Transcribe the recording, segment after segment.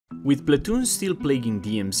With Platoons still plaguing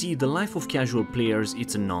DMZ, the life of casual players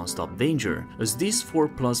is a non-stop danger, as these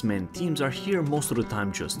 4+ man teams are here most of the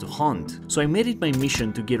time just to hunt. So I made it my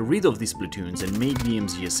mission to get rid of these platoons and make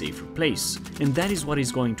DMZ a safer place, and that is what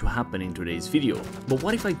is going to happen in today's video. But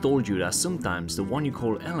what if I told you that sometimes the one you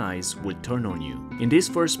call allies will turn on you? In this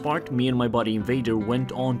first part, me and my buddy Invader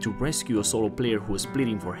went on to rescue a solo player who was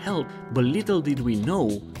pleading for help, but little did we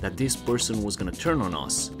know that this person was gonna turn on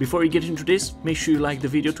us. Before we get into this, make sure you like the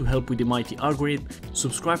video to help with the mighty algorithm,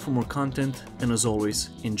 subscribe for more content, and as always,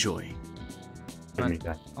 enjoy. Right.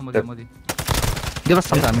 I'm with you. Give us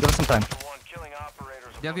some time, give us some time. Do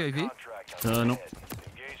you have your AV? No.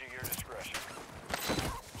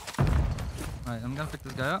 Alright, I'm gonna pick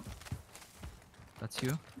this guy up. That's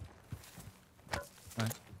you.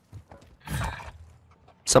 Alright.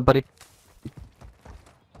 Somebody.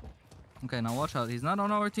 Okay, now watch out. He's not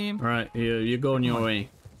on our team. Alright, you go on your way.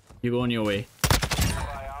 You go on your way.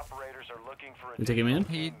 You take him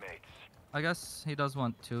in? I guess he does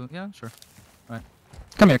want to. Yeah, sure. Alright.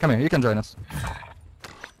 Come here. You can join us.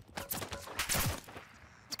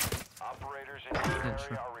 Operators in the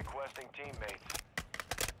area are requesting teammates.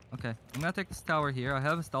 Okay, I'm gonna take this tower here. I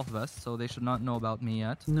have a stealth vest, so they should not know about me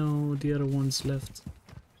yet. No, the other one's left.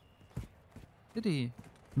 Did he?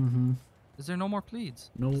 Mm-hmm. Is there no more pleads?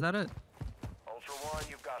 No. Is that it? Ultra One,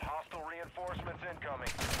 you've got hostile reinforcements incoming.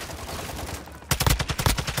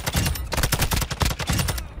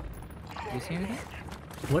 Do you see anything?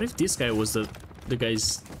 What if this guy was the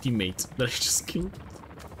guy's teammate that I just killed?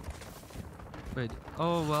 Wait.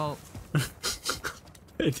 Oh well.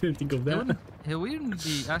 I didn't think of that. He wouldn't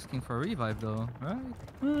be asking for a revive though,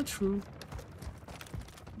 right? True.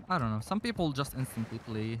 I don't know. Some people just instantly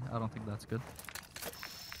play. I don't think that's good.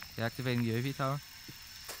 Okay, activating the UAV tower.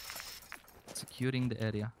 Securing the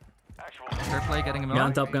area. Fair play, getting him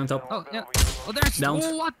out. Gun top. Oh yeah. Oh, there's. Downed.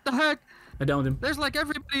 Oh, what the heck? I downed him. There's like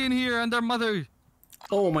everybody in here and their mother.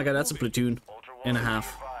 Oh my god, that's a platoon and a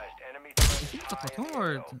half. It's a platoon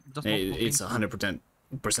or just Hey, it's 100%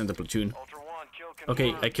 a platoon.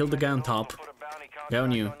 Okay, I killed the guy on top. Guy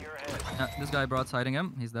on you. Yeah, this guy broadsiding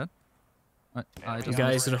him. He's dead. The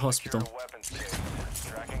guy's at the hospital.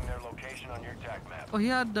 Oh, he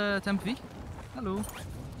had temp V. Hello.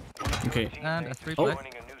 Okay. And a 3 Oh, play.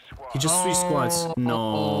 he just 3 squads.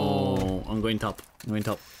 No, I'm going top.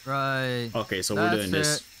 Right. Okay, so we're doing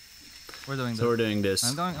this. We're doing this. So we're doing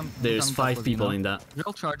this. There's 5 people in that.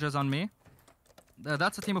 Drill charges on me.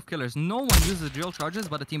 That's a team of killers. No one uses drill charges,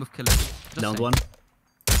 but a team of killers. Downed one.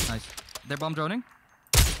 Nice. They're bomb droning.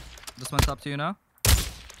 This one's up to you now.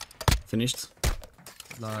 Finished.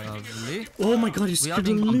 Lovely. Oh my god, you scared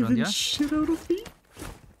the living yeah? shit out of me.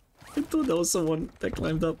 I thought that was someone that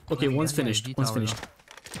climbed up. Okay, one's finished. One's finished.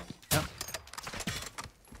 Yep.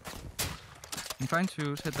 I'm trying to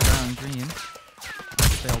hit the guy on green.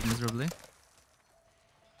 Failed miserably.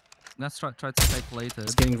 Let's try to stay plated.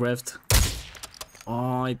 It's getting revved.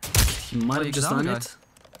 Oh, he might have just done it.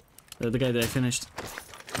 The guy that I finished.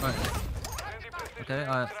 Right. Okay,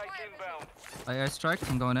 I airstrike.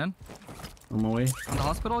 I'm going in. On my way. From the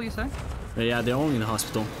hospital, you say? Yeah, they're only in the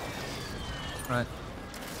hospital. Right.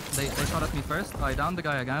 They shot at me first. I downed the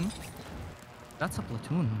guy again. That's a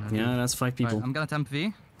platoon. Yeah, that's 5 people. Right, I'm gonna temp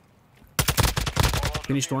V.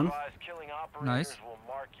 Finished one. Nice.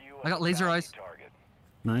 I got laser eyes.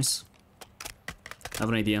 Nice. I have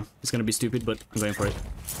an idea. It's gonna be stupid, but I'm going for it.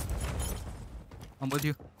 I'm with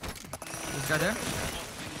you. This guy there.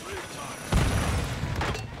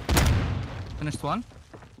 Finished one.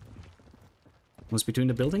 One's between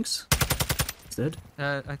the buildings. It's dead.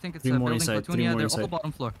 I think it's 3 a more building inside. platoon. 3 Yeah, more they're inside. all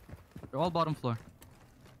bottom floor. They're all bottom floor.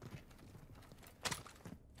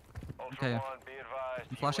 Okay.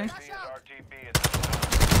 I'm flashing. Okay,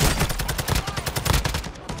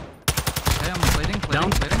 I'm plating.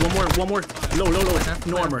 Down. One more. Low. Okay,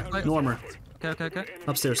 No armor. No armor. Okay.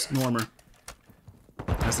 Upstairs. No armor.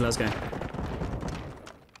 That's the last guy.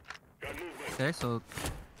 Okay, so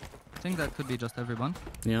I think that could be just everyone.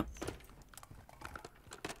 Yeah.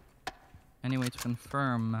 Any way to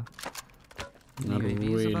confirm? Not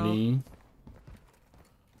really.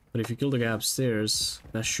 But if you kill the guy upstairs,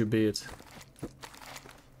 that should be it.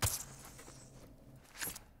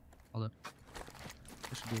 Hold up.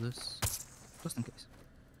 I should do this. Just in case.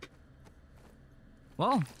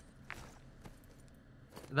 Well,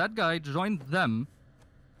 that guy joined them.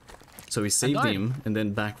 So we saved him and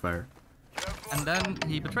then backfire. And then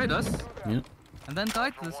he betrayed us. Yeah. And then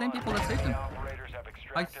died to the same people that saved him.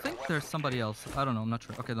 I think there's somebody else. I don't know. I'm not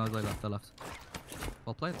sure. Okay, no, they left. They left.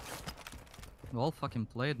 Well played. Well fucking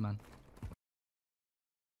played, man.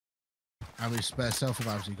 How many spare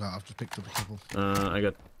self-revives you got? I've just picked up a couple. I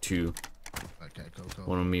got 2. Okay, cool.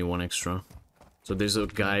 One on me, one extra. So there's a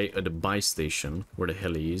guy at the buy station where the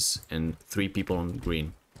heli is, and 3 people on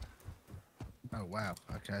green. Oh, wow.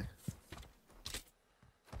 Okay.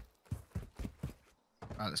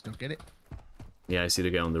 Alright, let's go get it. Yeah, I see the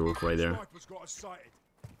guy on the roof right there.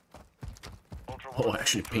 Oh, I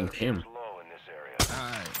actually pinged him.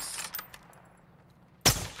 Nice.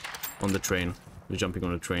 On the train. They're jumping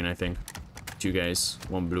on the train, I think. 2 guys,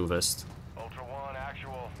 1 blue vest. Ultra One,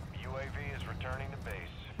 actual. UAV is returning to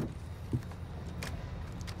base.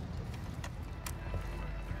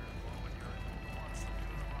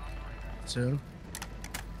 Two.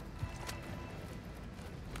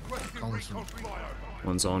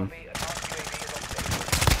 One's on.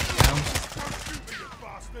 Down.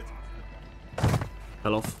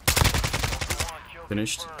 Hell off.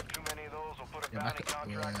 Finished. Yeah, back up.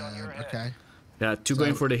 Okay. Yeah, 2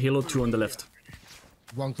 going for the halo, 2 on the left.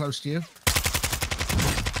 One close to you.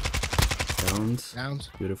 Downed. Downed.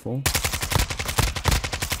 Beautiful.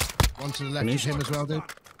 One to the left Finished. of him as well, dude.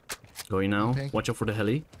 Going now. Okay. Watch out for the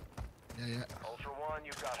heli. Yeah. Ultra One,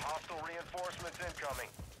 you've got hostile reinforcements incoming.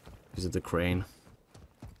 Is it the crane?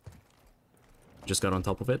 Just got on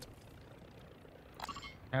top of it.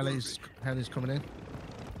 Heli's coming in.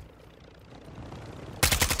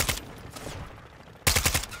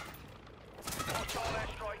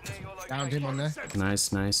 Downed him on there.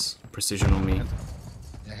 Nice, nice. Precision on me.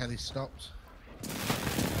 Yeah, heli stopped.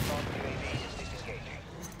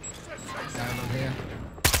 Down on here.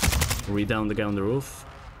 Re-down the guy on the roof.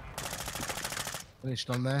 Finished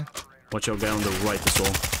on there. Watch out, guy on the right as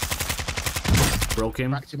well. Broke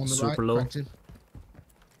him. Cracked him on the Super right. low. Cracked him.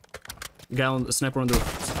 Guy on the sniper on the roof.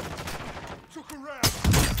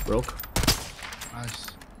 Broke. Nice.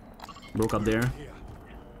 Broke up there.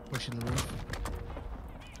 Pushing the roof.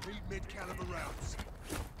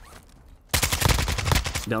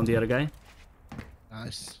 Down the other guy.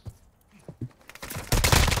 Nice.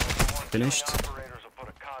 Finished.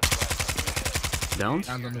 Down.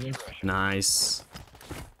 Down on the roof. Nice.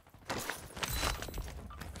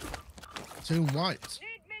 2 white.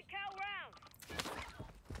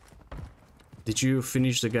 Did you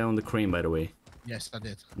finish the guy on the crane, by the way? Yes, I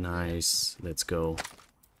did. Nice. Let's go.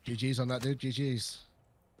 GG's on that, dude. GG's.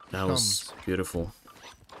 That was beautiful.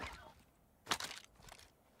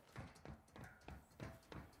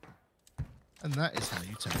 And that is how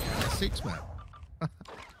you take out a 6-man.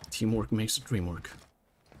 Teamwork makes the dream work.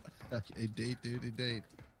 Indeed, dude, indeed.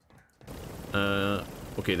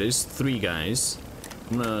 Okay, there's 3 guys.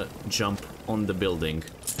 I'm gonna jump on the building.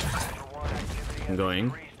 I'm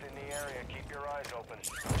going.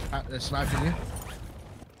 They're sniping you.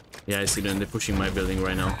 Yeah, I see them. They're pushing my building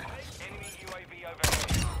right now.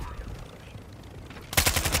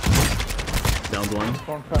 Downed one.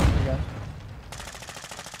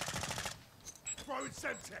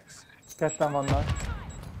 Kaç tane var?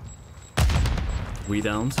 We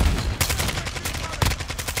downed.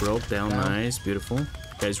 Broke down. Nice. Beautiful.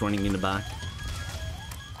 Guys running in the back.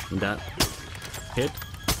 And that hit.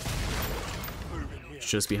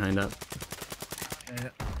 Just behind that. Yeah.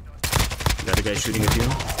 Got a guy shooting at you.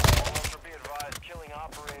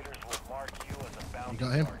 You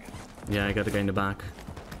got him? Yeah, I got a guy in the back.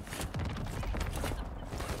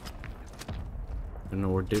 I don't know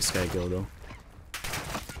where this guy go though.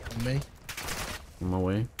 On me. On my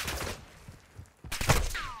way.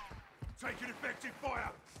 Taking effective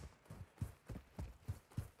fire.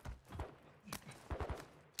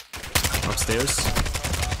 Upstairs.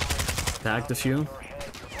 Tagged a few.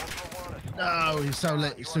 No, he's so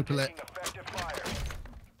lit. He's super lit.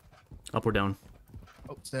 Up or down?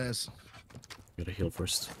 Upstairs. Gotta heal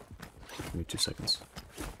first. Give me 2 seconds.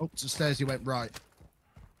 Up the stairs, he went right.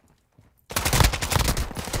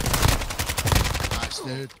 Nice,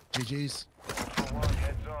 dude. GG's.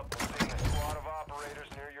 Heads up, we're seeing a squad of operators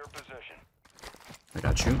near your position. I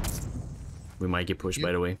got you. We might get pushed,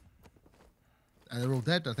 by the way. And they're all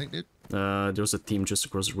dead, I think, dude. There was a team just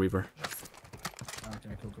across the river.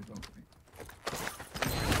 Okay, cool.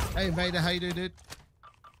 Hey, Vader, how you doing, dude?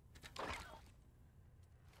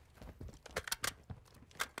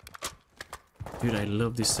 Dude, I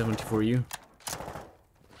love this 74U.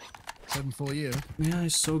 7 for you. Yeah,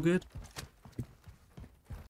 it's so good.